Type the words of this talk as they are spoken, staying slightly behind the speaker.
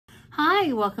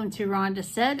Hi, welcome to Rhonda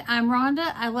Said. I'm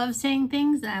Rhonda. I love saying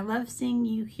things and I love seeing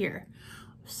you here.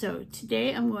 So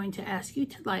today I'm going to ask you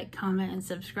to like, comment, and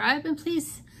subscribe, and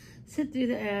please sit through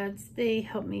the ads. They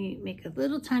help me make a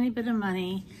little tiny bit of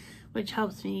money, which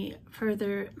helps me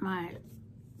further my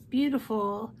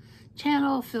beautiful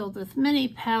channel filled with many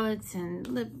palettes and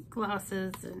lip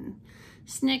glosses and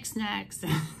snacks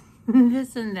and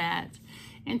this and that.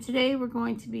 And today we're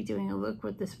going to be doing a look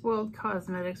with the Spoiled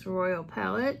Cosmetics Royal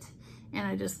Palette. And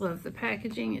I just love the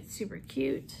packaging. It's super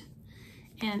cute.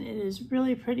 And it is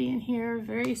really pretty in here,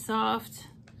 very soft.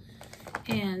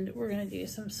 And we're gonna do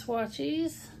some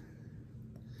swatches.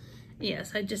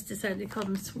 Yes, I just decided to call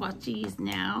them swatches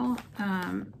now.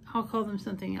 I'll call them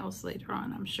something else later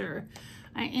on, I'm sure.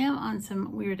 I am on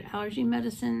some weird allergy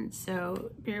medicine,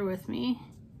 so bear with me.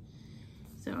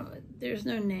 So there's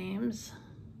no names.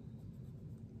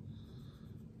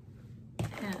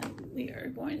 And we are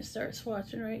going to start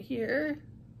swatching right here.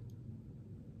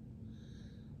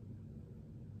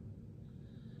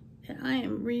 And I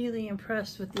am really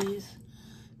impressed with these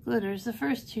glitters. The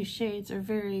first two shades are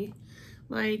very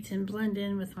light and blend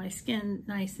in with my skin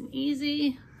nice and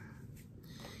easy.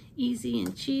 Easy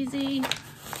and cheesy.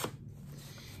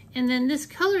 And then this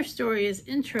color story is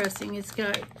interesting. It's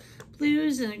got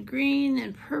blues and a green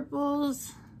and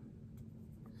purples.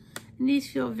 And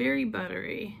these feel very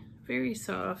buttery. Very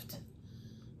soft.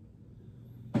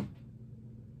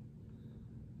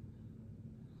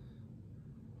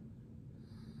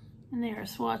 And they are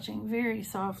swatching very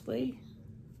softly.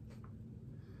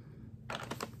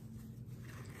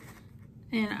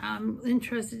 And I'm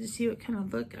interested to see what kind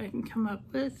of look I can come up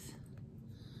with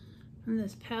from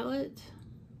this palette.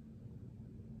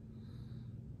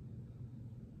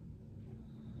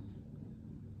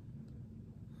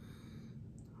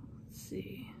 Let's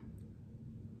see.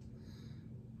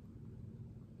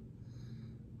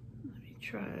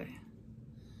 Try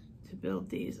to build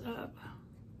these up.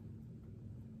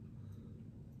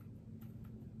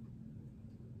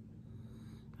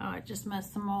 Oh, I just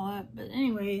messed them all up. But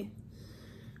anyway,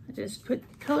 I just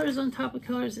put colors on top of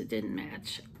colors that didn't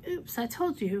match. Oops, I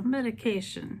told you,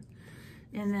 medication.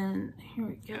 And then here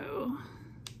we go.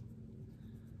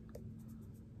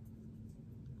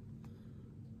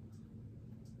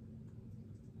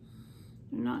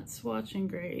 They're not swatching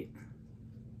great.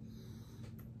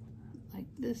 Like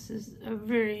this is a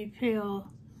very pale,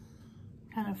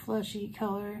 kind of fleshy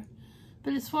color,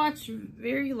 but it's swatched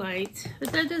very light.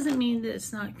 But that doesn't mean that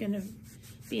it's not going to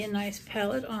be a nice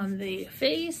palette on the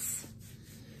face.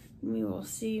 We will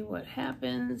see what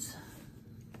happens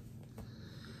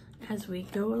as we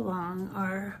go along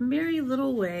our merry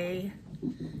little way,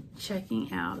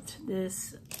 checking out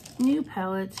this new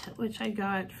palette, which I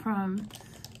got from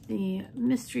the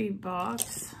mystery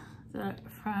box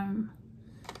from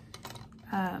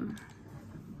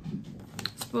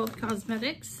Spoiled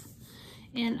Cosmetics.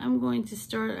 And I'm going to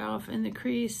start off in the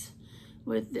crease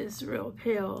with this real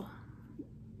pale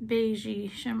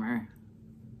beigey shimmer.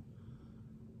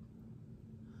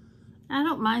 I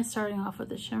don't mind starting off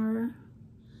with a shimmer.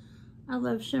 I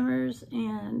love shimmers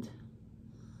and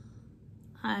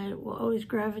I will always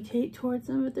gravitate towards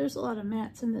them, but there's a lot of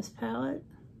mattes in this palette.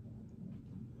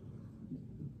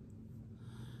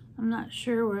 I'm not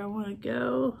sure where I want to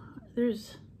go.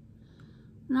 There's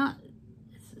not,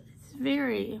 it's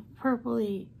very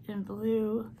purpley and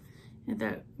blue, and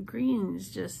that green is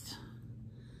just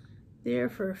there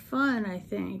for fun, I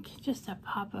think. Just a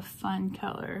pop of fun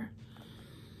color.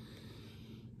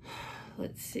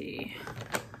 Let's see.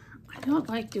 I don't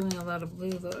like doing a lot of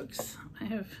blue looks. I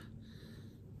have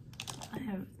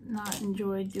not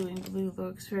enjoyed doing blue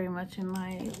looks very much in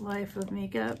my life of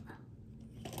makeup.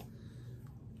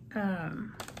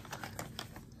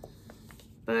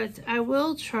 But I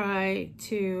will try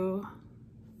to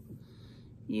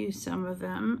use some of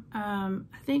them.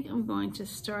 I think I'm going to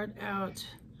start out.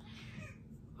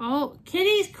 Oh,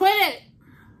 kitties, quit it!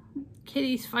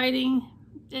 Kitties fighting.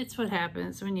 It's what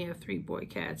happens when you have 3 boy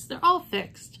cats. They're all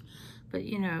fixed, but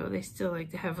you know, they still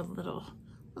like to have a little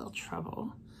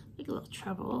trouble. Make a little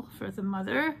trouble for the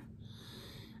mother.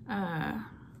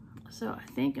 So I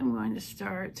think I'm going to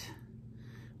start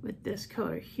with this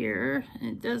color here, and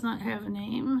it does not have a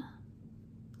name.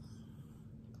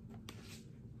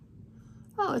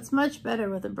 Oh, it's much better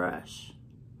with a brush.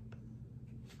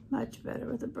 Much better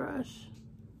with a brush.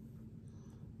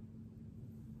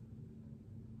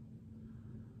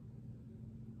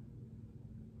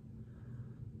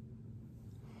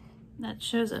 That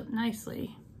shows up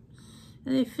nicely.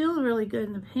 And they feel really good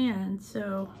in the pan,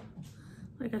 so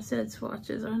like I said,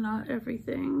 swatches are not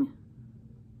everything.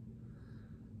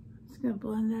 just going to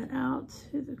blend that out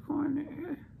to the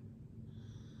corner.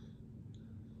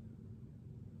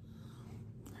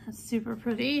 That's super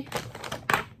pretty.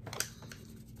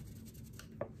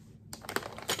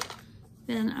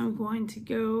 Then I'm going to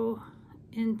go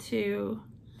into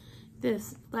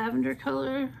this lavender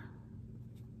color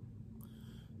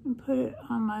and put it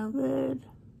on my lid.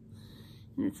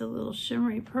 And it's a little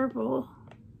shimmery purple.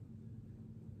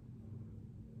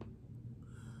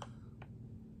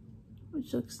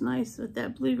 Which looks nice with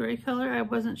that blue-gray color. I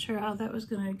wasn't sure how that was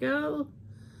gonna go,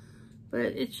 but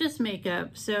it's just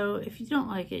makeup. So if you don't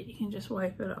like it, you can just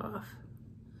wipe it off.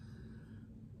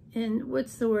 And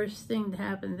what's the worst thing to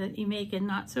happen? That you make a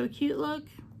not so cute look?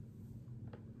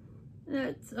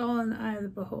 That's all in the eye of the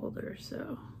beholder,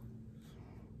 so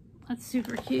that's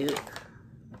super cute.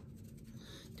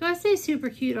 Do I say super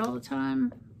cute all the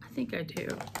time? I think I do.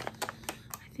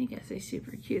 I think I say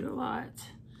super cute a lot.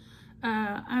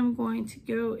 I'm going to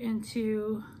go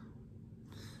into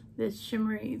this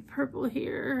shimmery purple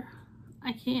here.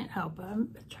 I can't help it,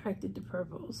 I'm attracted to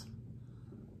purples.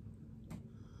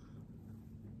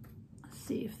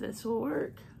 See if this will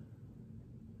work.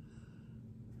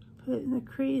 Put it in the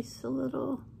crease a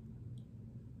little.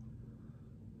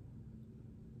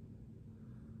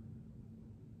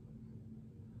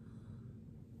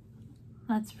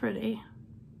 That's pretty.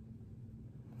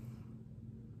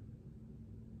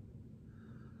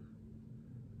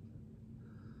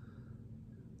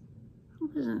 I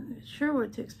wasn't sure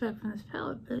what to expect from this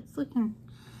palette, but it's looking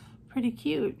pretty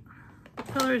cute. The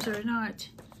colors are not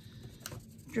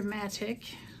dramatic,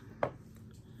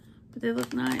 but they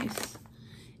look nice.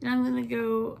 And I'm going to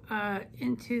go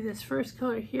into this first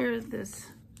color here, this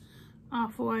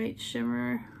off-white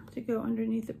shimmer to go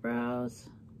underneath the brows.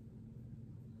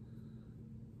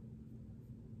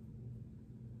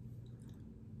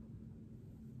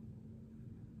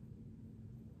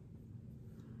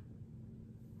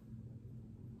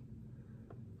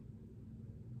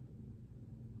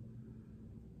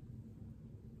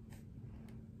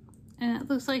 And it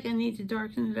looks like I need to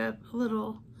darken it up a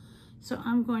little. So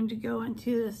I'm going to go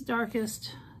into this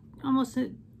darkest, almost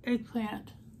an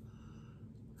eggplant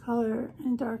color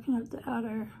and darken up the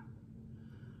outer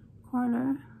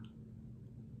corner.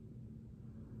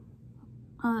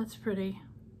 Oh, that's pretty.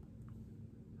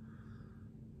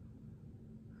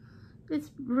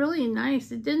 It's really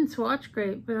nice. It didn't swatch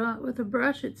great, but with a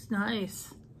brush, it's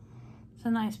nice. It's a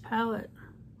nice palette.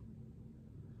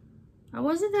 I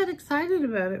wasn't that excited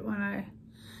about it when I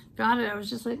got it. I was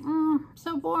just like,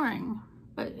 so boring,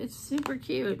 but it's super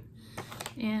cute.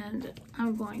 And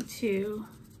I'm going to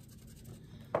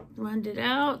blend it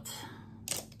out.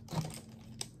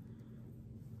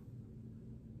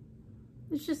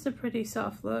 It's just a pretty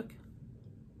soft look.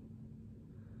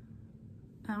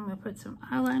 I'm gonna put some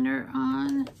eyeliner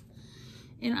on,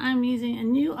 and I'm using a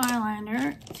new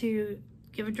eyeliner to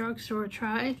give a drugstore a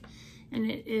try. And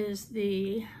it is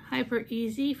the Hyper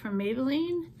Easy from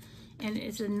Maybelline, and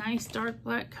it's a nice dark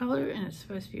black color, and it's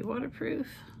supposed to be waterproof.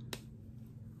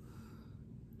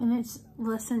 And it's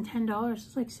less than $10.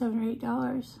 It's like $7 or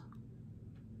 $8.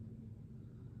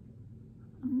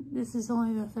 This is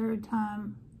only the third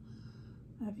time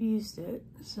I've used it,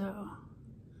 so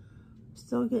I'm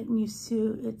still getting used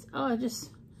to it. Oh, I just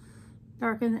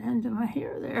darkened the end of my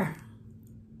hair there.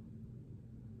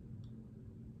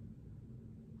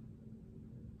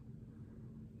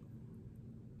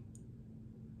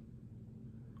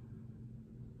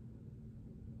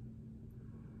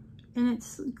 And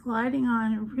it's gliding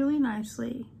on really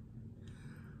nicely.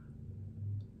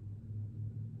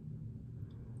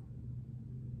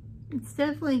 It's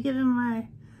definitely giving my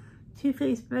Too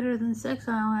Faced Better Than Sex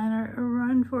eyeliner a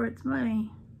run for its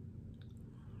money.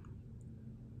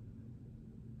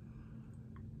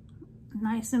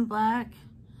 Nice and black,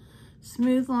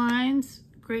 smooth lines,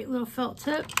 great little felt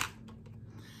tip.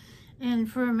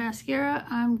 And for a mascara,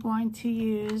 I'm going to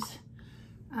use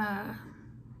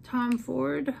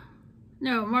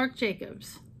Marc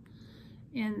Jacobs.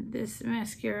 And this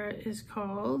mascara is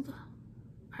called,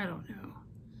 I don't know,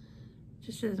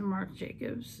 just says Marc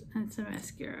Jacobs, and it's a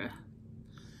mascara.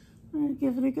 I'm gonna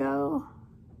give it a go.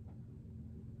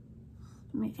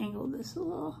 Let me angle this a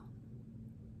little.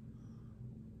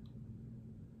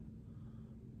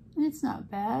 It's not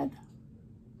bad.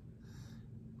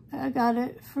 I got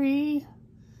it free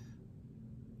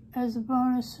as a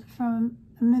bonus from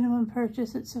a minimum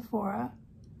purchase at Sephora.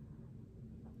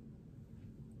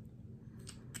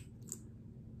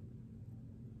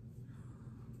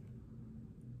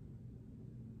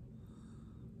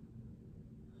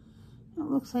 It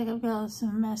looks like I've got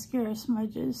some mascara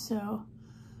smudges, so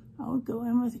I'll go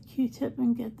in with a Q-tip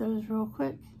and get those real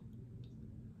quick.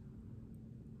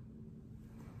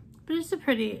 But it's a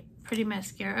pretty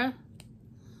mascara.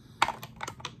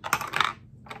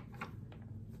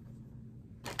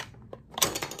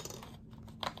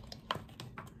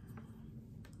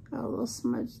 Got a little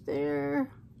smudge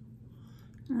there,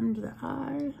 under the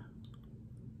eye.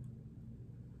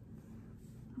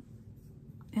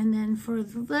 And then for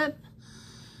the lip,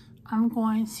 I'm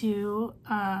going to,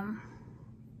 I'm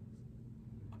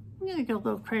gonna go a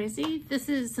little crazy. This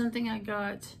is something I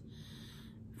got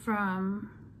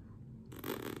from,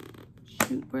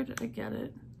 shoot, where did I get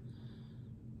it?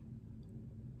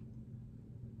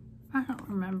 I don't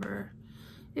remember.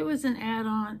 It was an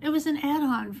add-on. It was an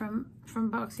add-on from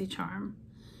BoxyCharm.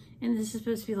 And this is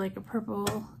supposed to be like a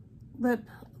purple lip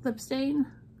stain.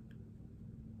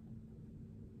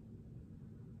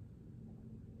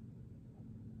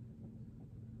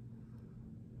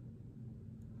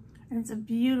 And it's a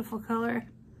beautiful color.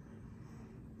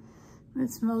 It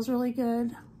smells really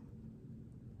good.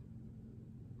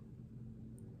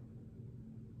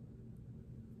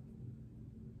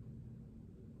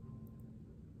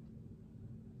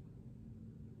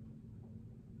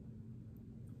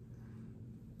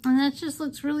 And that just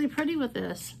looks really pretty with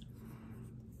this.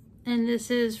 And this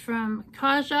is from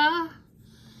Kaja,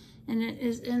 and it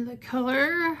is in the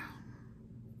color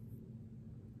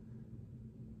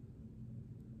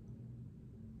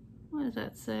what does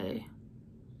that say?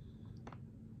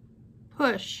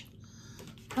 Push.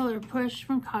 Color Push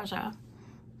from Kaja.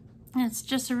 And it's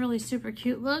just a really super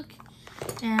cute look.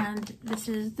 And this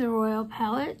is the Royal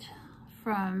Palette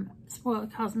from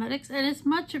Spoiled Cosmetics, and it's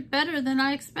much better than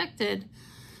I expected.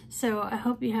 So I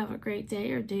hope you have a great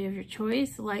day or day of your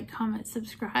choice. Like, comment,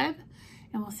 subscribe,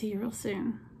 and we'll see you real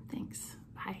soon. Thanks.